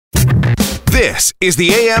This is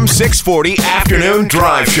the AM 640 Afternoon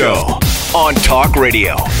Drive Show on Talk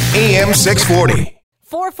Radio. AM 640.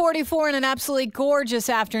 4:44 and an absolutely gorgeous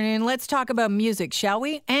afternoon. Let's talk about music, shall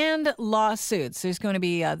we? And lawsuits.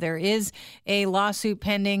 There is a lawsuit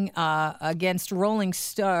pending against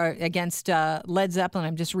Led Zeppelin.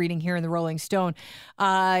 I'm just reading here in the Rolling Stone.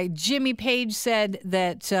 Jimmy Page said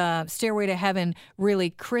that Stairway to Heaven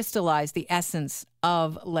really crystallized the essence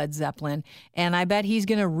of Led Zeppelin. And I bet he's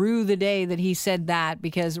going to rue the day that he said that,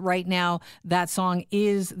 because right now that song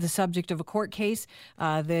is the subject of a court case.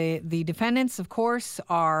 The defendants, of course,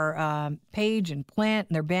 are Page and Plant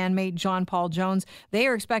and their bandmate John Paul Jones. They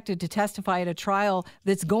are expected to testify at a trial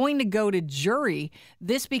that's going to go to jury.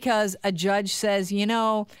 This because a judge says,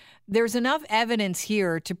 there's enough evidence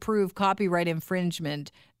here to prove copyright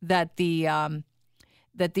infringement that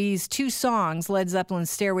that these two songs, Led Zeppelin's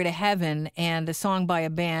Stairway to Heaven and a song by a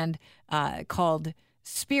band called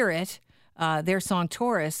Spirit, their song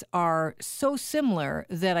Taurus, are so similar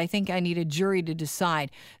that I think I need a jury to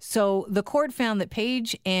decide. So the court found that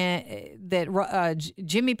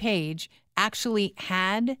Jimmy Page actually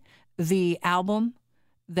had the album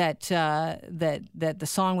that the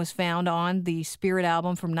song was found on, the Spirit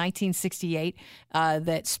album from 1968,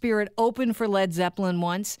 that Spirit opened for Led Zeppelin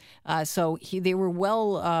once. So they were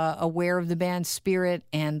well aware of the band Spirit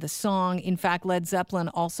and the song. In fact, Led Zeppelin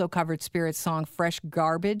also covered Spirit's song Fresh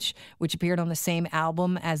Garbage, which appeared on the same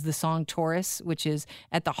album as the song Taurus, which is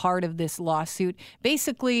at the heart of this lawsuit.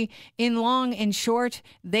 Basically, in long and short,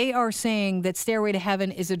 they are saying that Stairway to Heaven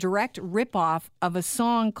is a direct ripoff of a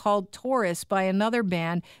song called Taurus by another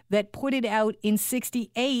band that put it out in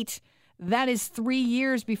 1968. That is 3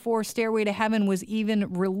 years before Stairway to Heaven was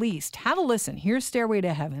even released. Have a listen. Here's Stairway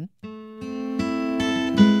to Heaven.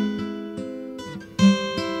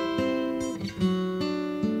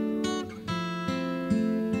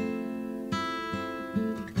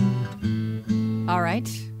 All right.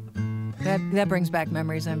 That brings back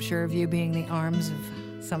memories, I'm sure, of you being in the arms of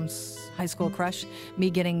some high school crush,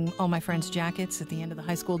 me getting all my friends' jackets at the end of the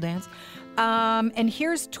high school dance. And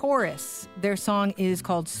here's Taurus. Their song is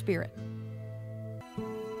called Spirit.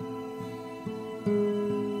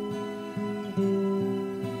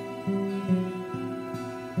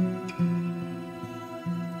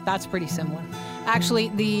 That's pretty similar. Actually,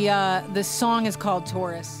 the song is called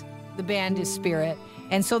Taurus. The band is Spirit.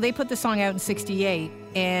 And so they put the song out in 1968,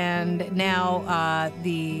 and now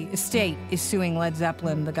the estate is suing Led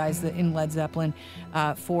Zeppelin, the guys in Led Zeppelin,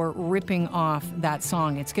 for ripping off that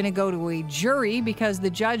song. It's going to go to a jury because the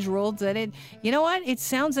judge ruled that it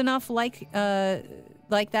sounds enough like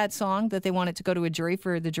that song that they want it to go to a jury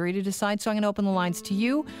for the jury to decide. So I'm going to open the lines to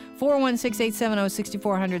you,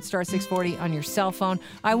 416-870-6400, star 640 on your cell phone.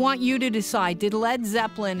 I want you to decide, did Led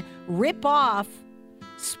Zeppelin rip off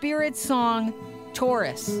Spirit's song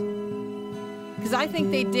Taurus? Because I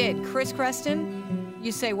think they did. Chris Creston,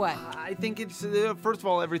 you say what? I think it's first of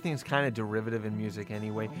all, everything's kind of derivative in music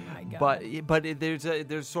anyway. Oh my God. But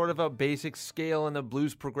there's sort of a basic scale and a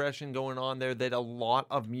blues progression going on there that a lot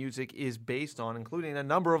of music is based on, including a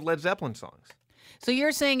number of Led Zeppelin songs. So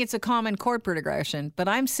you're saying it's a common chord progression, but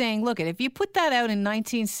I'm saying, look, if you put that out in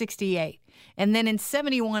 1968, and then in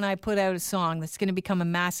 1971 I put out a song that's going to become a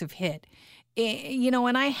massive hit.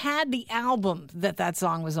 And I had the album that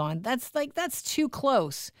song was on. That's too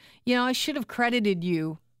close. I should have credited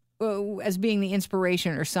you as being the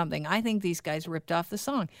inspiration or something. I think these guys ripped off the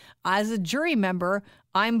song. As a jury member,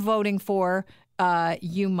 I'm voting for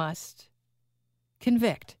you must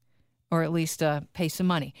convict, or at least pay some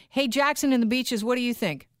money. Hey, Jackson in the Beaches, what do you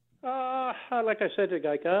think? Like I said to the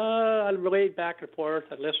guy, I relate back and forth.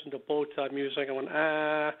 I listened to both music. I went,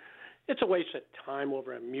 it's a waste of time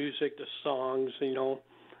over music, the songs,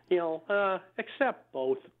 accept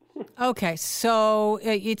both. Okay, so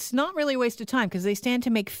it's not really a waste of time because they stand to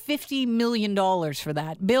make $50 million for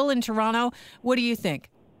that. Bill in Toronto, what do you think?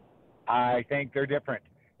 I think they're different.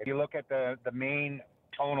 If you look at the main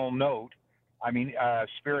tonal note,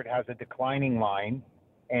 Spirit has a declining line,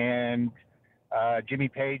 and Jimmy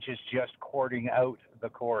Page is just chording out the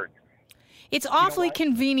chords. It's awfully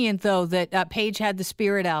convenient, though, that Page had the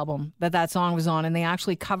Spirit album that song was on, and they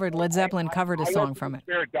actually covered, Led Zeppelin covered a song from it.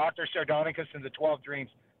 Spirit, Dr. Sardonicus and the 12 Dreams.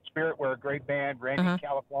 Spirit were a great band. Randy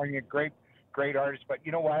California, great artist. But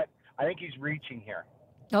you know what? I think he's reaching here.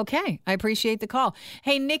 Okay. I appreciate the call.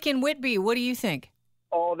 Hey, Nick in Whitby, what do you think?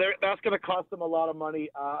 Oh, that's going to cost them a lot of money.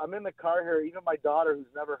 I'm in the car here. Even my daughter,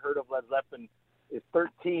 who's never heard of Led Zeppelin, is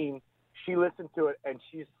 13. She listened to it, and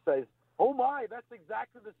she says, oh, my, that's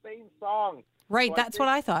exactly the same song. Right, so that's what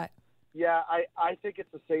I thought. Yeah, I think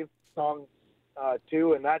it's the same song,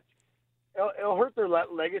 too, and that's it'll hurt their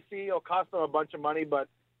legacy. It'll cost them a bunch of money, but,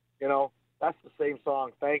 that's the same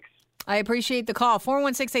song. Thanks. I appreciate the call.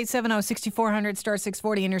 416-870-6400, star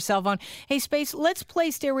 640 in your cell phone. Hey, Space, let's play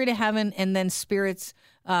Stairway to Heaven and then Spirit's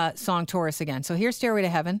song Taurus again. So here's Stairway to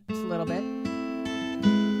Heaven, just a little bit.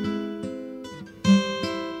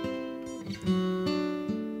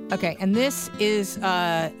 Okay, and this is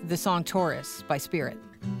the song Taurus by Spirit.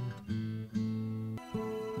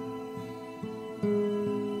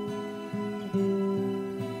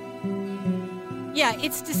 Yeah,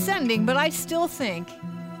 it's descending, but I still think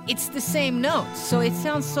it's the same notes. So it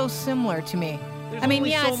sounds so similar to me. There's I mean,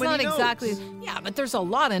 only yeah, so it's many not notes. exactly. Yeah, but there's a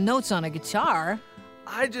lot of notes on a guitar.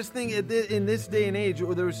 I just think in this day and age,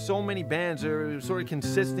 where there's so many bands that are sort of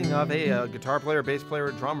consisting of a guitar player, bass player,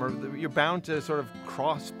 a drummer, you're bound to sort of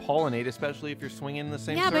cross-pollinate, especially if you're swinging in the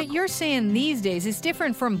same circle. But you're saying these days it's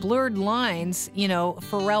different from Blurred Lines,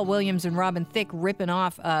 Pharrell Williams and Robin Thicke ripping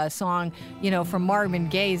off a song, from Marvin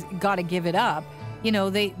Gaye's Gotta Give It Up.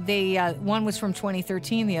 They one was from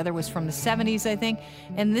 2013, the other was from the 70s, I think.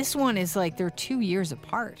 And this one is like they're 2 years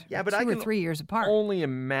apart. Yeah, but 2 I or can 3 years apart. only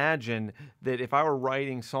imagine that if I were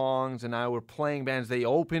writing songs and I were playing bands, they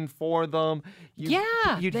opened for them. You'd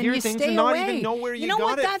then hear you things stay and not away. even know where you know got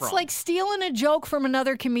what? it That's from. like stealing a joke from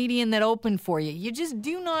another comedian that opened for you. You just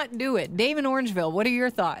do not do it. Dave in Orangeville, what are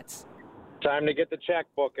your thoughts? Time to get the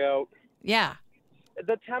checkbook out. Yeah.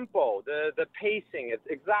 The tempo, the pacing, it's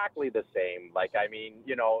exactly the same. I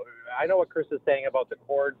know what Chris is saying about the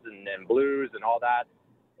chords and blues and all that.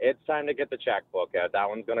 It's time to get the checkbook out. That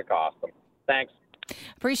one's going to cost them. Thanks.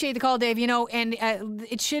 Appreciate the call, Dave. And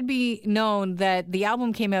it should be known that the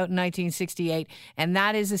album came out in 1968, and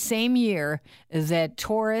that is the same year that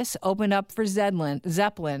Taurus opened up for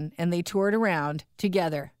Zeppelin, and they toured around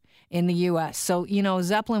together in the U.S. So,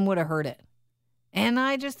 Zeppelin would have heard it. And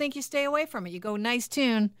I just think you stay away from it. You go, nice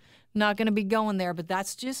tune, not going to be going there, but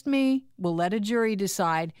that's just me. We'll let a jury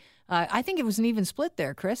decide. I think it was an even split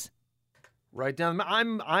there, Chris. Right down.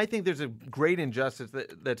 I think there's a great injustice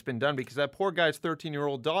that's been done because that poor guy's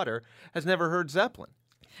 13-year-old daughter has never heard Zeppelin.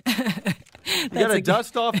 You got to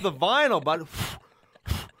dust off the vinyl, but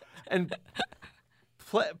and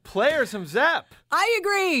play her some Zepp. I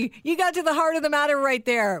agree. You got to the heart of the matter right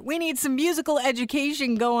there. We need some musical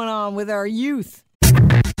education going on with our youth.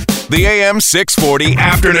 The AM 640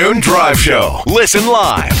 Afternoon Drive Show. Listen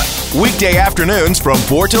live weekday afternoons from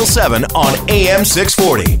 4 till 7 on AM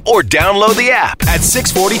 640 or download the app at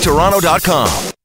 640toronto.com.